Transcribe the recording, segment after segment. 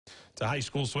To high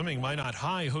school swimming, Minot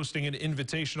High hosting an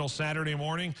invitational Saturday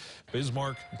morning.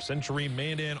 Bismarck, Century,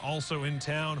 Mandan also in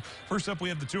town. First up, we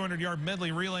have the 200-yard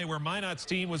medley relay where Minot's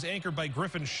team was anchored by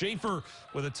Griffin Schaefer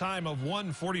with a time of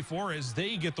 1:44 as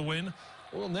they get the win.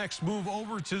 We'll next move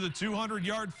over to the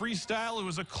 200-yard freestyle. It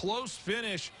was a close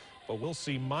finish, but we'll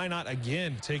see Minot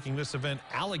again taking this event.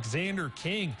 Alexander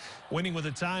King winning with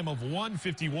a time of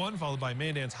 1:51, followed by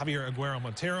Mandan's Javier Aguero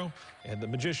Montero and the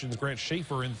Magicians' Grant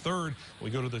Schaefer in third. We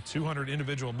go to the 200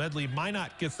 individual medley.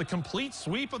 Minot gets the complete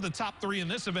sweep of the top three in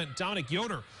this event. Dominic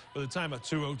Yoder with a time of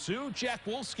 2:02. Jack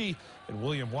Wolski and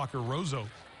William Walker-Rozo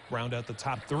round out the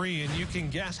top three, and you can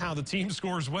guess how the team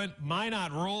scores went.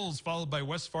 Minot rolls, followed by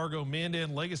West Fargo,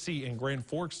 Mandan, Legacy, and Grand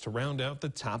Forks to round out the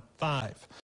top five.